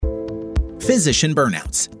Physician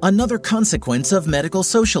Burnouts, Another Consequence of Medical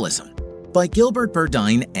Socialism by Gilbert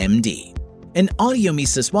Berdine, MD. An audio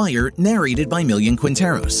Mises Wire narrated by Millian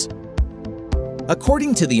Quinteros.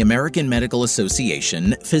 According to the American Medical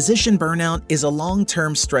Association, physician burnout is a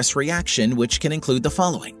long-term stress reaction which can include the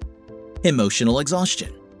following: emotional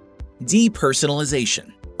exhaustion,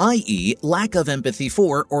 depersonalization, i.e., lack of empathy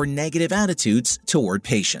for or negative attitudes toward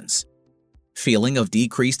patients, feeling of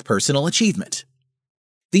decreased personal achievement.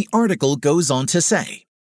 The article goes on to say,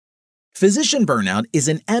 physician burnout is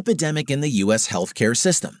an epidemic in the U.S. healthcare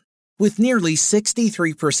system, with nearly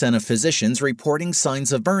 63% of physicians reporting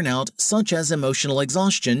signs of burnout such as emotional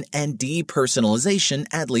exhaustion and depersonalization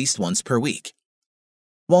at least once per week.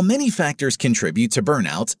 While many factors contribute to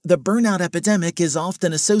burnout, the burnout epidemic is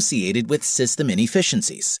often associated with system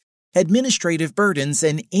inefficiencies, administrative burdens,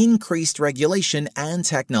 and increased regulation and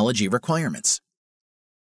technology requirements.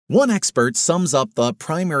 One expert sums up the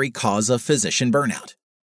primary cause of physician burnout.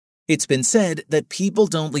 It's been said that people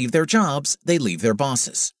don't leave their jobs, they leave their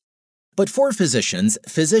bosses. But for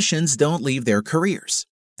physicians don't leave their careers.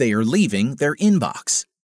 They are leaving their inbox.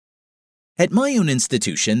 At my own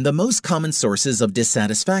institution, the most common sources of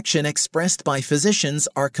dissatisfaction expressed by physicians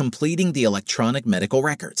are completing the electronic medical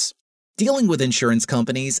records, dealing with insurance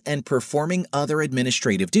companies, and performing other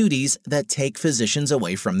administrative duties that take physicians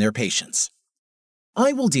away from their patients.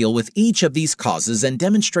 I will deal with each of these causes and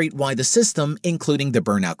demonstrate why the system, including the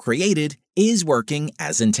burnout created, is working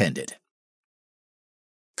as intended.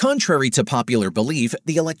 Contrary to popular belief,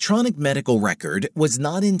 the electronic medical record was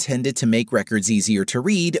not intended to make records easier to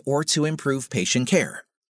read or to improve patient care.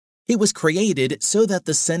 It was created so that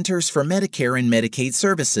the Centers for Medicare and Medicaid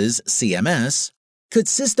Services, CMS, could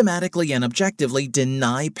systematically and objectively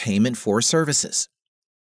deny payment for services.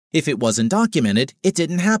 If it wasn't documented, it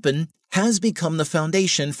didn't happen, has become the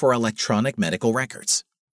foundation for electronic medical records.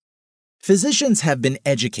 Physicians have been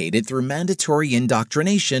educated through mandatory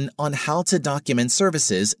indoctrination on how to document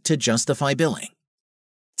services to justify billing.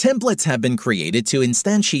 Templates have been created to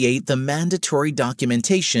instantiate the mandatory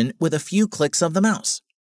documentation with a few clicks of the mouse.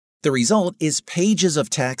 The result is pages of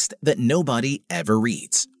text that nobody ever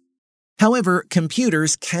reads. However,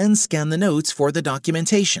 computers can scan the notes for the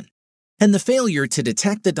documentation, and the failure to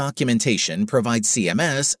detect the documentation provides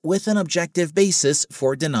CMS with an objective basis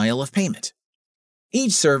for denial of payment.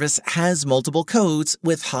 Each service has multiple codes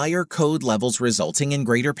with higher code levels resulting in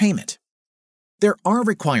greater payment. There are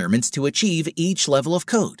requirements to achieve each level of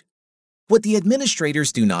code. What the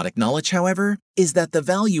administrators do not acknowledge, however, is that the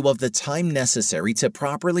value of the time necessary to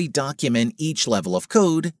properly document each level of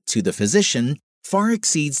code to the physician far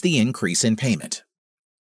exceeds the increase in payment.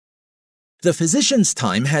 The physician's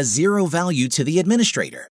time has zero value to the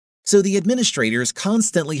administrator, so the administrators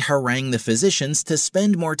constantly harangue the physicians to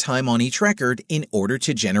spend more time on each record in order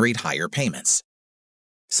to generate higher payments.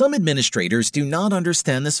 Some administrators do not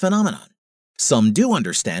understand this phenomenon. Some do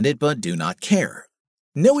understand it but do not care.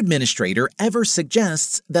 No administrator ever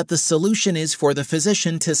suggests that the solution is for the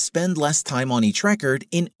physician to spend less time on each record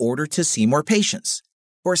in order to see more patients,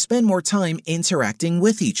 or spend more time interacting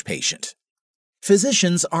with each patient.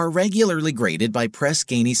 Physicians are regularly graded by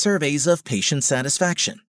Press-Ganey surveys of patient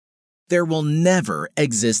satisfaction. There will never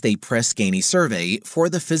exist a Press-Ganey survey for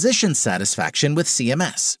the physician's satisfaction with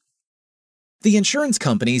CMS. The insurance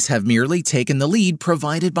companies have merely taken the lead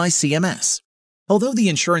provided by CMS, although the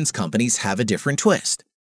insurance companies have a different twist.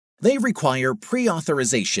 They require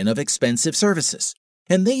pre-authorization of expensive services,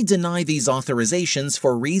 and they deny these authorizations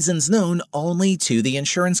for reasons known only to the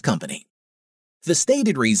insurance company. The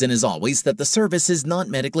stated reason is always that the service is not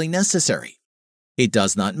medically necessary. It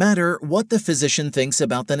does not matter what the physician thinks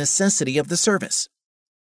about the necessity of the service.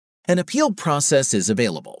 An appeal process is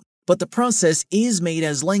available, but the process is made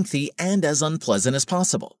as lengthy and as unpleasant as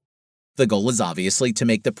possible. The goal is obviously to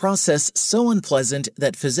make the process so unpleasant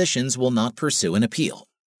that physicians will not pursue an appeal.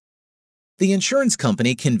 The insurance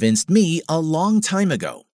company convinced me a long time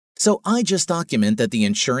ago, so I just document that the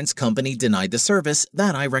insurance company denied the service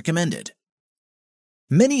that I recommended.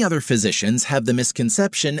 Many other physicians have the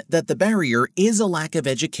misconception that the barrier is a lack of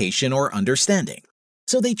education or understanding,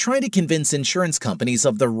 so they try to convince insurance companies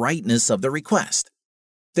of the rightness of the request.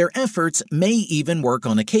 Their efforts may even work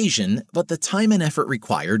on occasion, but the time and effort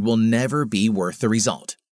required will never be worth the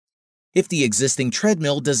result. If the existing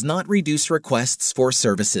treadmill does not reduce requests for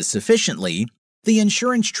services sufficiently, the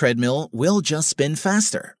insurance treadmill will just spin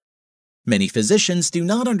faster. Many physicians do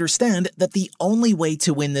not understand that the only way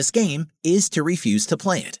to win this game is to refuse to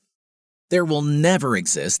play it. There will never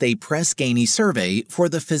exist a Press-Ganey survey for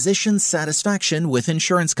the physician's satisfaction with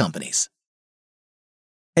insurance companies.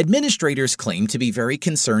 Administrators claim to be very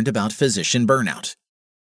concerned about physician burnout.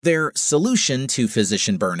 Their solution to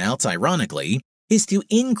physician burnout, ironically, is to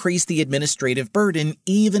increase the administrative burden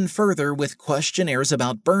even further with questionnaires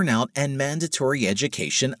about burnout and mandatory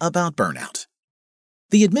education about burnout.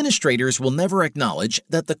 The administrators will never acknowledge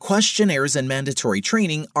that the questionnaires and mandatory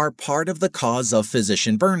training are part of the cause of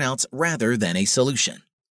physician burnouts rather than a solution.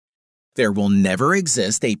 There will never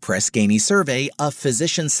exist a Press-Ganey survey of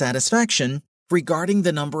physician satisfaction regarding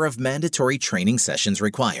the number of mandatory training sessions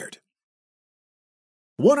required.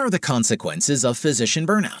 What are the consequences of physician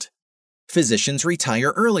burnout? Physicians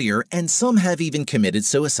retire earlier, and some have even committed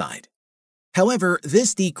suicide. However,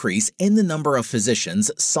 this decrease in the number of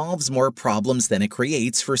physicians solves more problems than it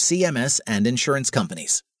creates for CMS and insurance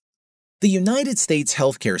companies. The United States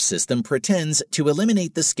healthcare system pretends to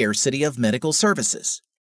eliminate the scarcity of medical services,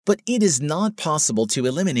 but it is not possible to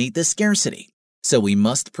eliminate the scarcity, so we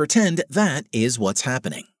must pretend that is what's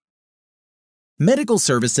happening. Medical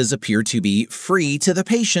services appear to be free to the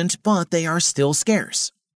patient, but they are still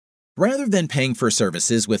scarce. Rather than paying for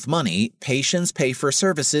services with money, patients pay for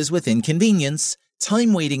services with inconvenience,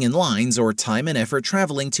 time waiting in lines, or time and effort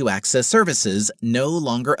traveling to access services no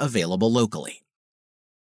longer available locally.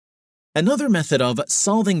 Another method of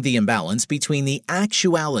solving the imbalance between the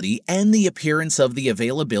actuality and the appearance of the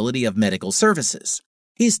availability of medical services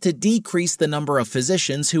is to decrease the number of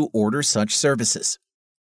physicians who order such services.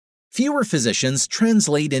 Fewer physicians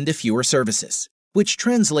translate into fewer services, which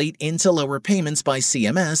translate into lower payments by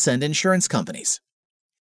CMS and insurance companies.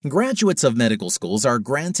 Graduates of medical schools are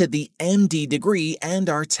granted the MD degree and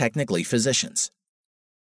are technically physicians.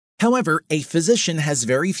 However, a physician has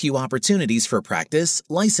very few opportunities for practice,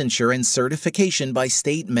 licensure, and certification by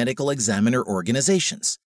state medical examiner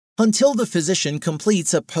organizations until the physician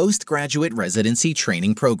completes a postgraduate residency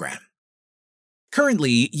training program.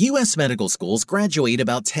 Currently, U.S. medical schools graduate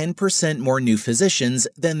about 10% more new physicians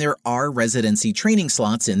than there are residency training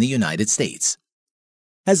slots in the United States.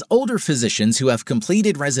 As older physicians who have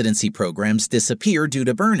completed residency programs disappear due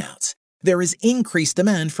to burnout, there is increased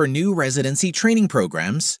demand for new residency training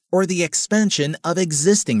programs or the expansion of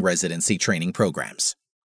existing residency training programs.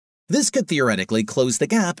 This could theoretically close the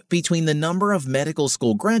gap between the number of medical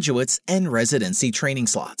school graduates and residency training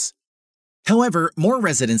slots. However, more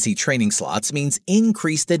residency training slots means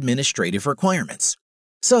increased administrative requirements.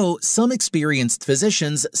 So, some experienced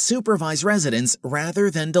physicians supervise residents rather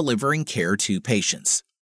than delivering care to patients.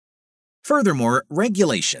 Furthermore,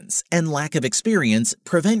 regulations and lack of experience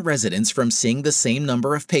prevent residents from seeing the same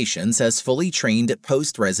number of patients as fully trained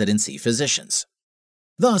post-residency physicians.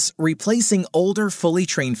 Thus, replacing older fully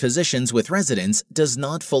trained physicians with residents does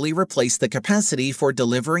not fully replace the capacity for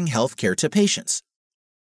delivering health care to patients.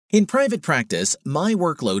 In private practice, my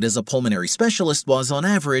workload as a pulmonary specialist was, on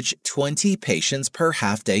average, 20 patients per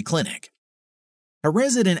half-day clinic. A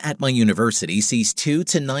resident at my university sees 2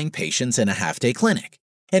 to 9 patients in a half-day clinic,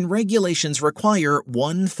 and regulations require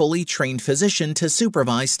 1 fully trained physician to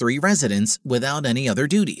supervise 3 residents without any other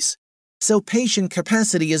duties. So patient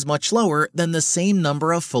capacity is much lower than the same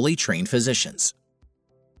number of fully trained physicians.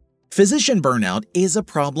 Physician burnout is a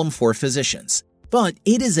problem for physicians, but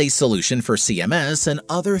it is a solution for CMS and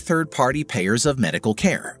other third-party payers of medical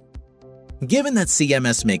care. Given that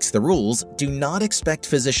CMS makes the rules, do not expect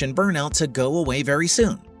physician burnout to go away very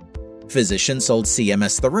soon. Physicians sold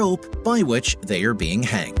CMS the rope by which they are being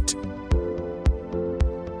hanged.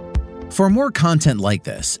 For more content like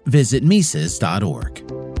this, visit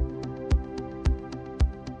Mises.org.